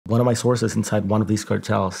one of my sources inside one of these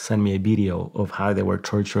cartels sent me a video of how they were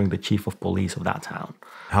torturing the chief of police of that town.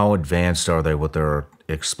 How advanced are they with their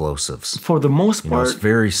explosives? For the most part, it's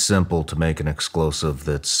very simple to make an explosive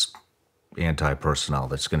that's anti-personnel,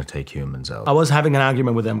 that's going to take humans out. I was having an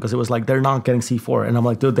argument with them because it was like, they're not getting C4. And I'm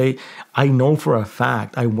like, dude, I know for a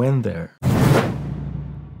fact, I went there.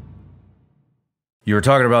 You were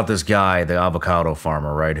talking about this guy, the avocado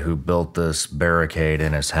farmer, right, who built this barricade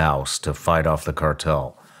in his house to fight off the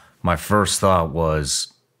cartel. My first thought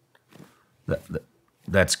was,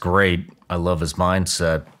 that's great. I love his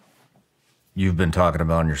mindset. You've been talking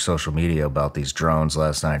about on your social media about these drones.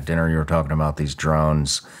 Last night at dinner, you were talking about these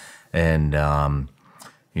drones. And,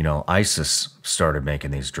 ISIS started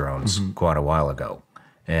making these drones quite a while ago.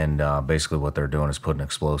 And basically what they're doing is putting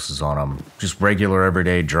explosives on them. Just regular,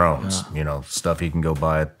 everyday drones. Yeah. Stuff you can go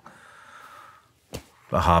buy at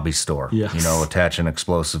a hobby store. Yes. Attaching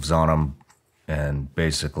explosives on them. And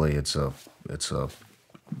basically it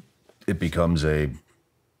becomes a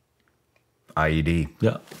IED.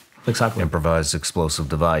 Yeah, exactly. Improvised explosive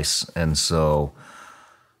device. And so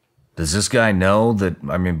does this guy know that,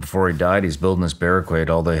 before he died, he's building this barricade.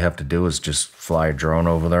 All they have to do is just fly a drone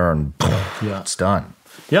over there and it's done.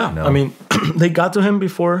 Yeah, they got to him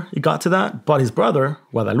before he got to that, but his brother,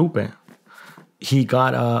 Guadalupe, he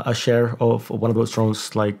got a share of one of those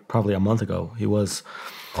drones like probably a month ago. Really?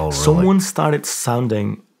 Someone started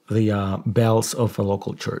sounding the bells of a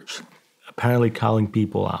local church, apparently calling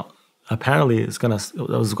people out. Apparently it was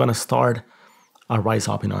gonna start a rise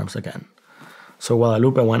up in arms again. So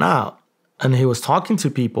Guadalupe went out and he was talking to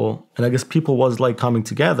people, and I guess people was like coming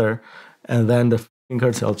together, and then the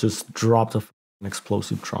cartel just dropped an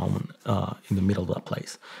explosive drone in the middle of that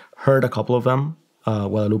place. Heard a couple of them.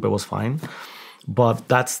 Guadalupe was fine, but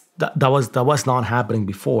that was not happening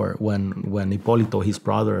before when Hipólito, his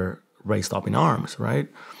brother, raised up in arms. Right,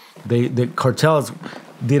 the cartels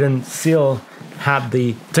didn't still have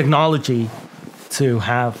the technology to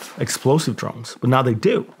have explosive drones, but now they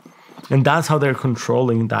do. And that's how they're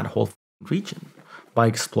controlling that whole region, by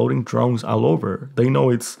exploding drones all over. They know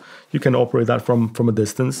you can operate that from a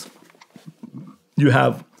distance. You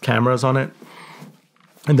have cameras on it.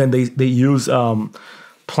 And then they use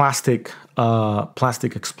plastic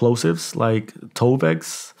explosives like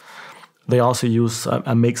Tovex. They also use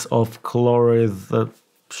a mix of chloride,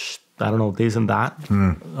 I don't know, this and that.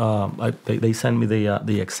 They send me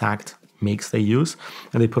the exact mix they use,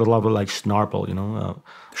 and they put a lot of like snarple,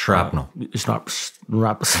 shrapnel.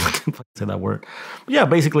 Snarple, say that word. But yeah,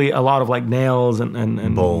 basically a lot of like nails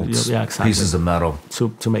and bolts, exactly, pieces of metal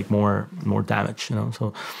to make more damage.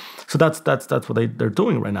 So that's what they're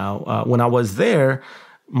doing right now. When I was there,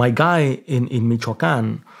 my guy in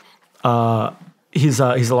Michoacan, he's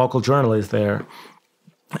a local journalist there.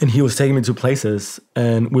 And he was taking me to places,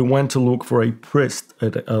 and we went to look for a priest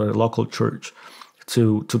at a local church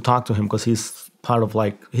to talk to him, because he's part of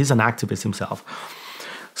he's an activist himself.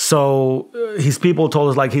 So his people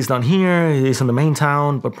told us he's not here, he's in the main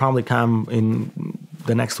town, but probably come in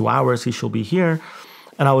the next 2 hours, he should be here.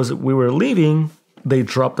 And we were leaving, they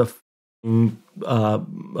dropped a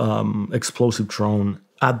explosive drone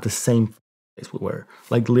at the same place we were,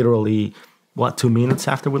 literally 2 minutes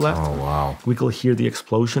after we left. Oh, wow. We could hear the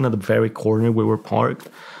explosion at the very corner we were parked.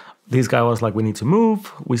 This guy was like, we need to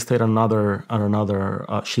move. We stayed at another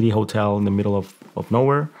shitty hotel in the middle of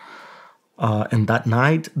nowhere. And that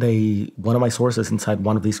night, one of my sources inside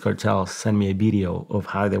one of these cartels sent me a video of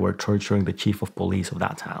how they were torturing the chief of police of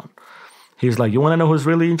that town. He was like, you want to know who's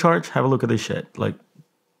really in charge? Have a look at this shit.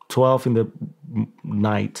 12 in the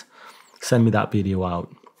night, send me that video out.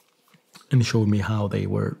 And he showed me how they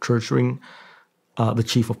were torturing the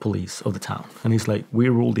chief of police of the town. And he's like, we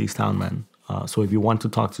rule this town, man. So if you want to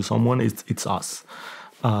talk to someone, it's us.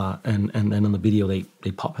 And then on the video,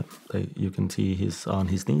 they pop him. You can see he's on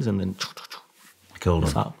his knees, and then killed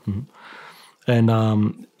him. Out. Mm-hmm. And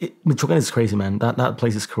Michoacan is crazy, man. That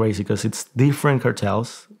place is crazy because it's different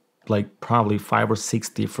cartels, probably 5 or 6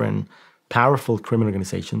 different powerful criminal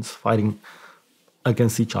organizations fighting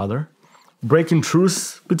against each other, breaking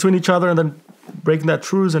truce between each other, and then breaking that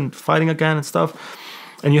truce and fighting again and stuff.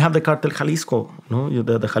 And you have the Cartel Jalisco,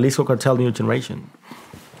 the Jalisco Cartel New Generation.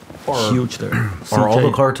 Huge there. Are all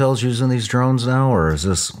the cartels using these drones now, or is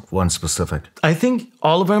this one specific? I think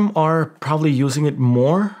all of them are probably using it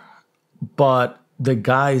more, but the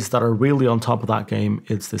guys that are really on top of that game,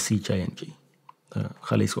 it's the CJNG, the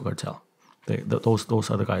Jalisco Cartel.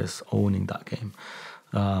 Those are the guys owning that game.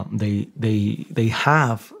 They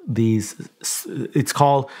have these, it's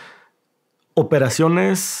called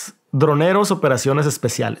Operaciones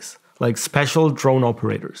Especiales, like special drone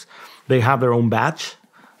operators. They have their own badge.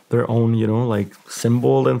 their own, like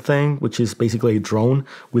symbol and thing, which is basically a drone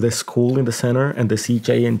with a skull in the center and the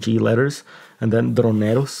CJ and G letters, and then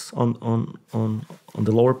droneros on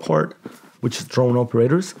the lower part, which is drone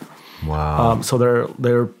operators. Wow. So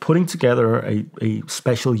they're putting together a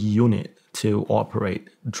special unit to operate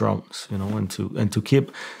drones, and to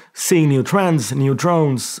keep seeing new trends, new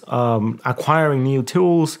drones, acquiring new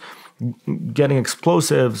tools, getting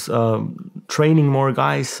explosives, training more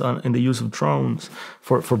guys in the use of drones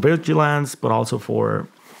for vigilance, but also for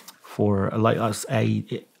like us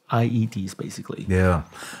IEDs basically. Yeah,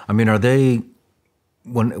 I mean, are they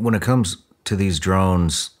when it comes to these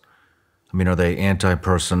drones? I mean, are they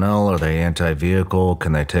anti-personnel? Are they anti-vehicle?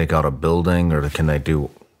 Can they take out a building, or can they do?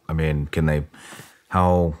 I mean, can they?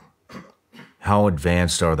 How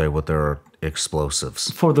advanced are they with their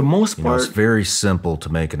explosives? For the most part, it's very simple to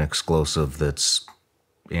make an explosive that's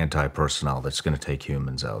anti-personnel, that's going to take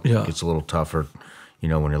humans out. Yeah. It gets a little tougher, when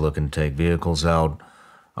you're looking to take vehicles out.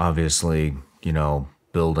 Obviously,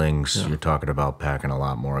 buildings, you're talking about packing a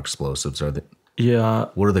lot more explosives. yeah.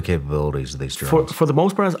 What are the capabilities of these drones? For the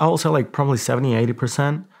most part, I would say like probably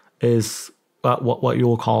 70-80% is what you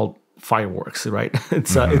will call fireworks, right?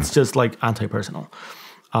 It's just like anti-personnel.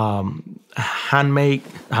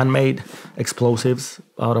 Handmade explosives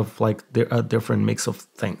out of like a different mix of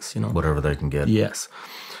things, Whatever they can get. Yes.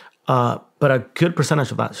 But a good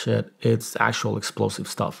percentage of that shit, it's actual explosive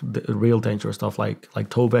stuff, the real dangerous stuff like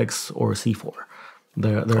Tovex or C4.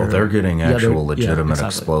 They're getting actual legitimate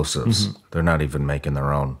exactly. explosives. Mm-hmm. They're not even making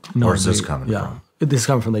their own. Where's this coming from? This is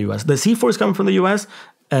coming from the U.S. The C4 is coming from the U.S.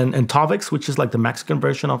 and Tovex, which is like the Mexican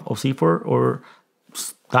version of C4, or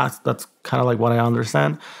that's kind of like what I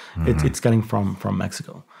understand. Mm-hmm. It's getting from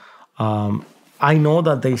Mexico. I know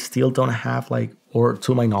that they still don't have like, or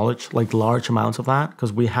to my knowledge, like large amounts of that,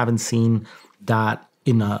 because we haven't seen that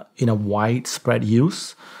in a widespread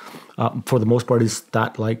use. For the most part, is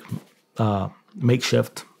that like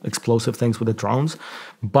makeshift explosive things with the drones.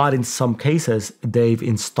 But in some cases, they've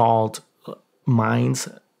installed mines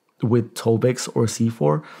with Tovex or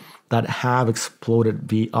C4 that have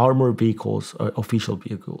exploded armored vehicles, official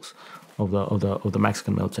vehicles of the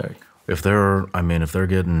Mexican military. If they're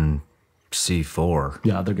getting C4,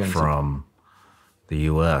 they're getting from the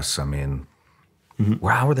U.S. I mean,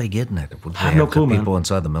 how are they getting it? Would they have no clue, people man.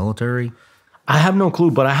 inside the military? I have no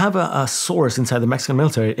clue, but I have a source inside the Mexican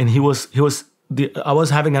military, and I was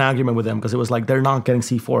having an argument with them because it was like they're not getting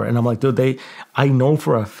C4, and I'm like, dude, I know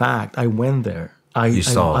for a fact. I went there. I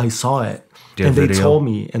saw it. And they told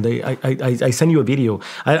me, and I sent you a video.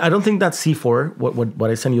 I don't think that's C4. What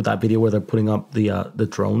I sent you that video where they're putting up the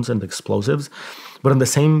drones and the explosives, but on the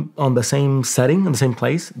same setting, in the same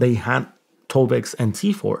place, they had Tovex and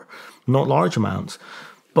C4, not large amounts.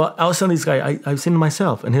 But I was telling this guy, I've seen it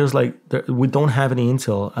myself, and he was like, we don't have any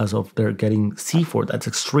intel as of they're getting C4. That's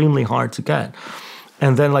extremely hard to get.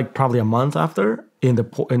 And then, like probably a month after, in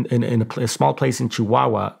a small place in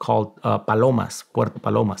Chihuahua called Puerto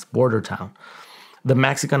Palomas, border town, the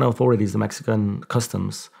Mexican authorities, the Mexican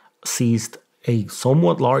customs, seized a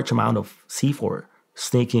somewhat large amount of C4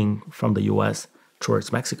 sneaking from the U.S.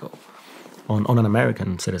 towards Mexico on an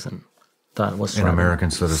American citizen that was an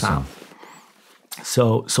American citizen. South.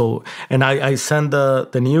 So, and I sent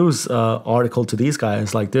the news article to these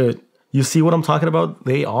guys, like, dude, you see what I'm talking about?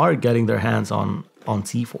 They are getting their hands on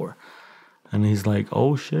C4. And he's like,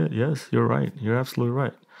 oh shit, yes, you're right. You're absolutely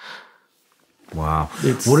right. Wow.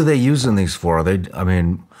 What are they using these for?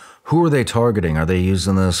 Who are they targeting? Are they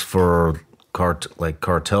using this for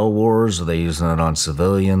cartel wars? Are they using it on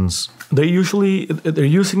civilians? They're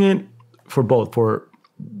using it for both.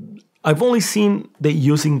 I've only seen they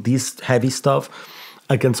using this heavy stuff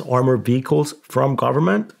against armored vehicles from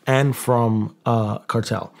government and from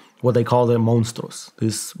cartel. What they call the monstruos,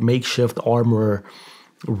 these makeshift armor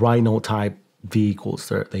rhino type vehicles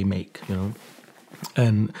that they make,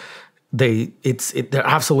 and they're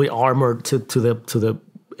absolutely armored to the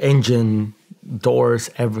engine, doors,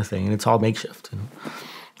 everything, and it's all makeshift,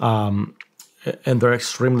 and they're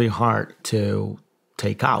extremely hard to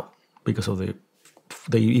take out because of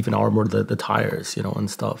they even armored the tires,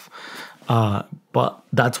 and stuff. But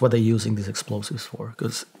that's what they're using these explosives for,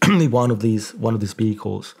 because one of these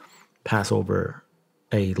vehicles pass over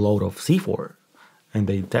a load of C4 and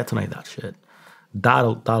they detonate that shit.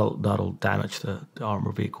 That'll damage the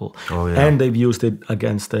armored vehicle. Oh, yeah. And they've used it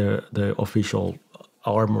against the official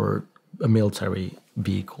armored military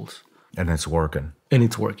vehicles. And it's working. And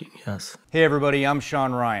it's working, yes. Hey everybody, I'm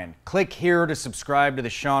Shawn Ryan. Click here to subscribe to the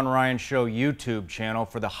Shawn Ryan Show YouTube channel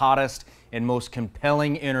for the hottest and most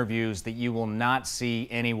compelling interviews that you will not see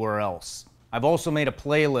anywhere else. I've also made a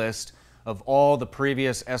playlist of all the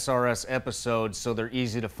previous SRS episodes so they're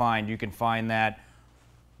easy to find. You can find that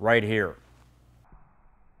right here.